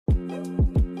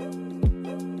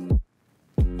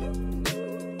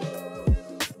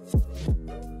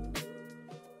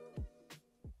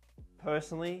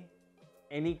Personally,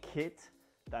 any kit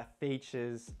that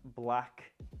features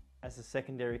black as a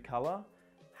secondary color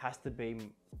has to be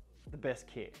the best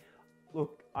kit.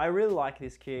 Look, I really like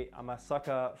this kit. I'm a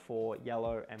sucker for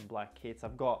yellow and black kits.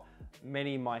 I've got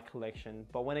many in my collection,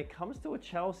 but when it comes to a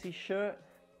Chelsea shirt,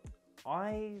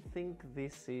 I think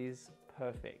this is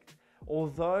perfect.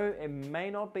 Although it may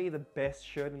not be the best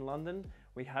shirt in London,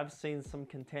 we have seen some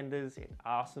contenders at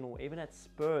Arsenal, even at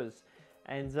Spurs.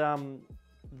 And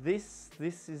this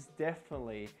is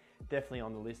definitely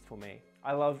on the list for me.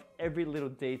 I love every little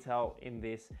detail in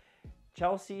this.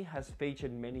 Chelsea has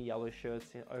featured many yellow shirts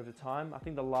over time. I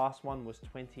think the last one was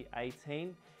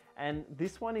 2018. And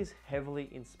this one is heavily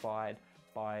inspired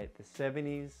by the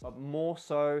 70s, but more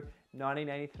so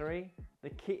 1983. The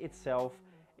kit itself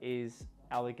is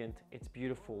elegant, it's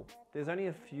beautiful. There's only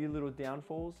a few little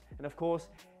downfalls, and of course,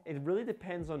 it really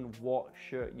depends on what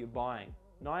shirt you're buying.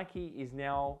 Nike is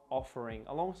now offering,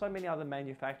 alongside many other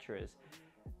manufacturers,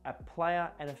 a player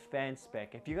and a fan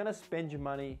spec. If you're gonna spend your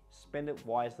money, spend it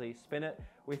wisely, spend it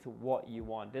with what you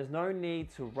want. There's no need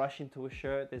to rush into a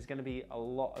shirt. There's gonna be a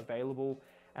lot available.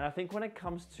 And I think when it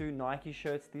comes to Nike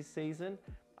shirts this season,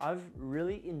 I've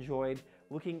really enjoyed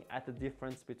looking at the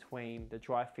difference between the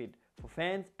dry fit for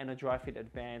fans and a dry fit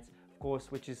advance, of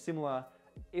course, which is similar,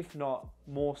 if not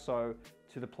more so,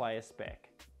 to the player spec.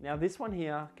 Now this one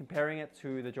here, comparing it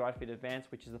to the dry fit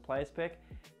advance, which is the player spec,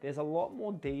 there's a lot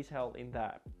more detail in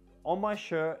that. On my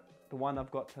shirt, the one I've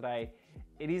got today,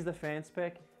 it is the fan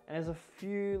spec, and there's a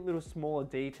few little smaller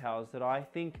details that I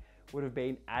think would have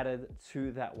been added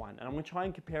to that one. And I'm gonna try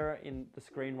and compare it in the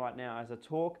screen right now as I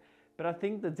talk, but I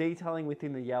think the detailing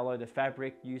within the yellow, the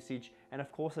fabric usage, and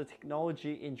of course the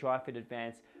technology in dry fit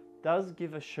advance does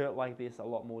give a shirt like this a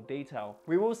lot more detail.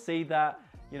 We will see that,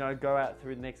 you know, go out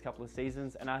through the next couple of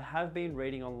seasons, and I have been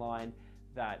reading online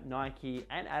that Nike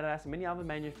and Adidas and many other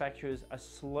manufacturers are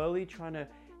slowly trying to,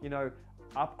 you know,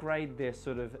 upgrade their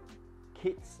sort of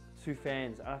kits to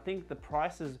fans, and I think the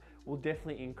prices will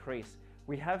definitely increase.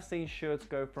 We have seen shirts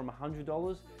go from $100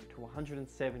 to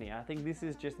 $170. I think this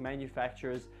is just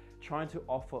manufacturers trying to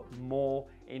offer more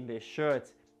in their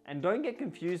shirts. And don't get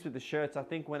confused with the shirts. I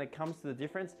think when it comes to the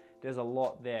difference, there's a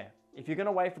lot there. If you're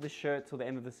gonna wait for the shirt till the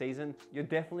end of the season, you're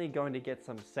definitely going to get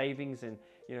some savings and,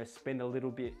 you know, spend a little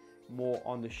bit more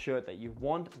on the shirt that you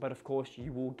want. But of course,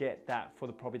 you will get that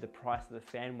for probably the price that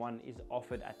the fan one is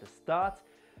offered at the start.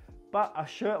 But a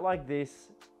shirt like this,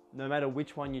 no matter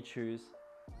which one you choose,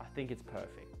 I think it's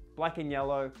perfect. Black and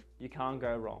yellow, you can't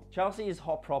go wrong. Chelsea is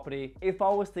hot property. If I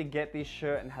was to get this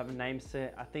shirt and have a name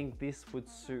set, I think this would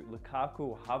suit Lukaku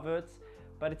or Havertz,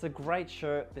 but it's a great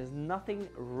shirt. There's nothing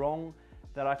wrong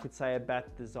that I could say about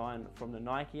the design from the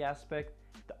Nike aspect.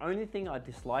 The only thing I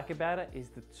dislike about it is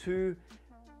the two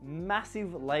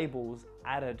massive labels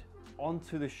added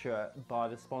onto the shirt by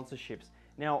the sponsorships.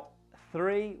 Now,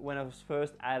 3 when it was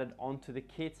first added onto the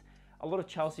kit, a lot of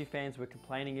Chelsea fans were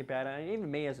complaining about it, and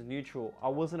even me as a neutral, I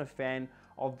wasn't a fan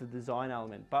of the design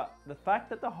element. But the fact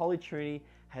that the Holy Trinity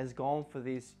has gone for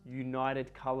this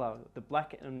united color, the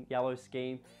black and yellow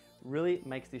scheme, really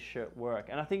makes this shirt work.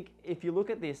 And I think if you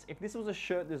look at this, if this was a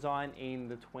shirt design in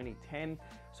the 2010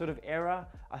 sort of era,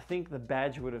 I think the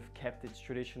badge would have kept its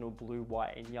traditional blue,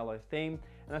 white, and yellow theme.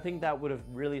 And I think that would have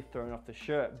really thrown off the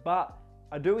shirt. But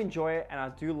I do enjoy it and I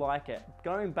do like it.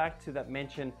 Going back to that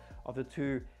mention of the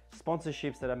two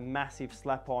sponsorships that are massive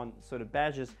slap-on sort of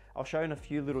badges, I'll show you a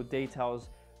few little details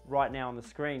right now on the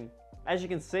screen. As you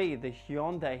can see, the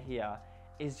Hyundai here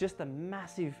is just a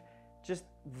massive, just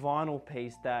vinyl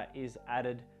piece that is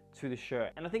added to the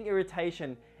shirt. And I think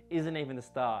irritation isn't even the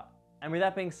start. And with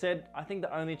that being said, I think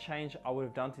the only change I would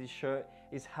have done to this shirt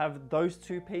is have those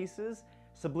two pieces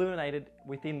sublimated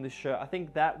within the shirt. I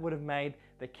think that would have made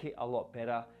the kit a lot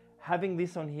better. Having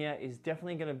this on here is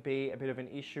definitely going to be a bit of an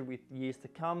issue with years to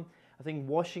come. I think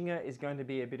washing it is going to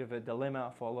be a bit of a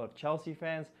dilemma for a lot of Chelsea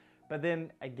fans. But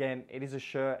then again, it is a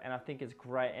shirt and I think it's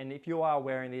great. And if you are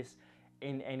wearing this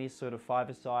in any sort of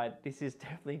five-a-side, this is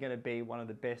definitely going to be one of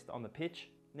the best on the pitch.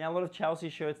 Now, a lot of Chelsea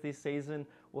shirts this season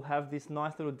will have this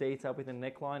nice little detail with the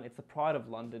neckline. It's the pride of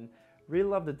London. Really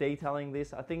love the detailing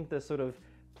this. I think the sort of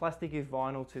plasticky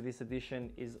vinyl to this edition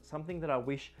is something that I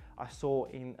wish I saw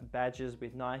in badges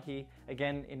with Nike.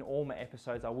 Again, in all my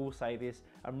episodes, I will say this,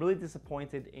 I'm really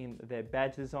disappointed in their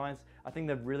badge designs. I think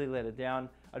they've really let it down.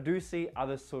 I do see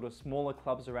other sort of smaller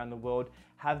clubs around the world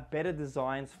have better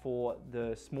designs for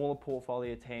the smaller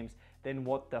portfolio teams than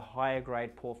what the higher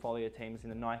grade portfolio teams in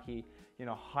the Nike, you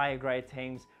know, higher grade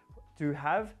teams do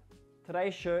have.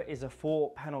 Today's shirt is a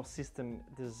 4-panel system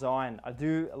design. I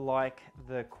do like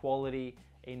the quality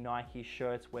in Nike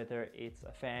shirts, whether it's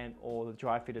a fan or the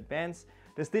dry fit advance.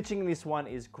 The stitching in this one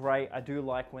is great. I do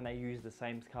like when they use the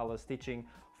same color stitching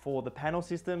for the panel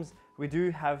systems. We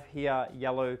do have here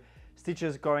yellow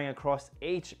stitches going across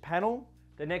each panel.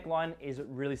 The neckline is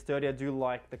really sturdy. I do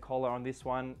like the collar on this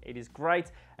one. It is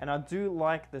great. And I do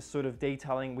like the sort of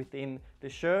detailing within the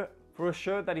shirt. For a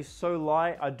shirt that is so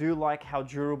light, I do like how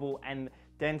durable and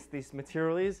dense this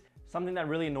material is. Something that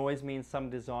really annoys me in some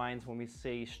designs when we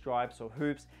see stripes or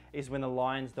hoops is when the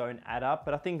lines don't add up,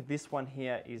 but I think this one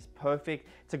here is perfect.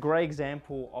 It's a great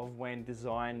example of when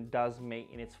design does meet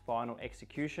in its final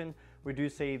execution. We do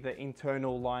see the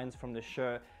internal lines from the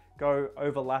shirt go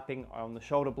overlapping on the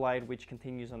shoulder blade, which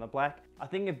continues on the black. I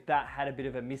think if that had a bit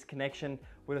of a misconnection,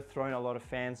 would have thrown a lot of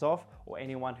fans off, or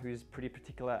anyone who's pretty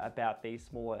particular about these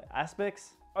smaller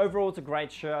aspects. Overall, it's a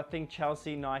great shirt. I think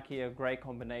Chelsea, Nike are a great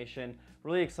combination.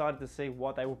 Really excited to see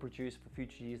what they will produce for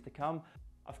future years to come.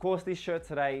 Of course, this shirt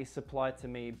today is supplied to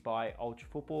me by Ultra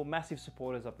Football, massive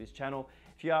supporters of this channel.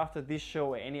 If you're after this shirt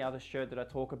or any other shirt that I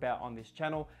talk about on this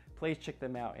channel, please check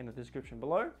them out in the description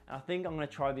below. And I think I'm gonna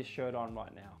try this shirt on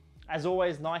right now. As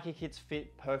always, Nike kits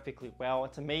fit perfectly well.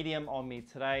 It's a medium on me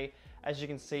today. As you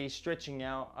can see, stretching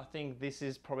out, I think this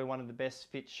is probably one of the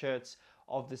best fit shirts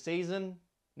of the season.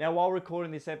 Now, while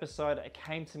recording this episode, it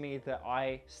came to me that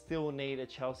I still need a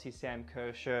Chelsea Sam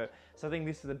Kerr shirt. So I think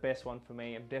this is the best one for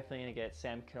me. I'm definitely gonna get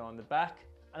Sam Kerr on the back.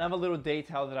 Another little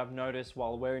detail that I've noticed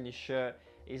while wearing this shirt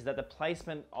is that the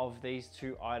placement of these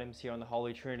two items here on the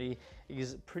Holy Trinity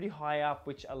is pretty high up,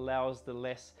 which allows the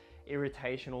less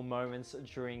irritational moments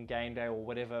during game day or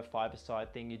whatever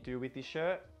five-a-side thing you do with this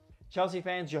shirt. Chelsea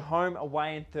fans, your home,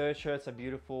 away, and third shirts are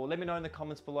beautiful. Let me know in the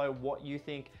comments below what you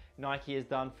think Nike has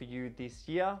done for you this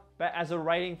year. But as a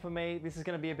rating for me, this is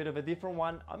going to be a bit of a different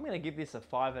one. I'm going to give this a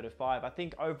 5 out of 5. I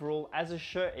think overall, as a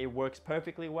shirt, it works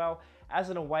perfectly well. As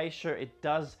an away shirt, it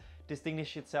does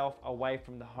distinguish itself away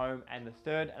from the home and the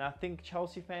third. And I think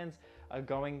Chelsea fans are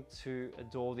going to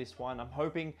adore this one. I'm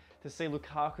hoping to see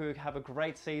Lukaku have a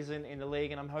great season in the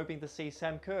league, and I'm hoping to see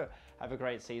Sam Kerr have a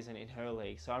great season in her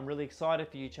league. So I'm really excited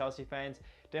for you Chelsea fans.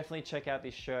 Definitely check out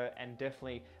this shirt and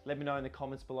definitely let me know in the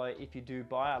comments below if you do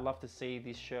buy. I'd love to see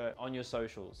this shirt on your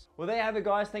socials. Well, there you have it,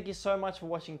 guys. Thank you so much for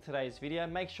watching today's video.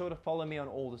 Make sure to follow me on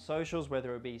all the socials,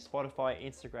 whether it be Spotify,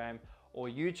 Instagram, or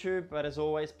YouTube. But as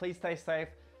always, please stay safe,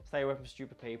 stay away from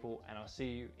stupid people, and I'll see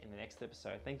you in the next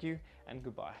episode. Thank you and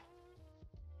goodbye.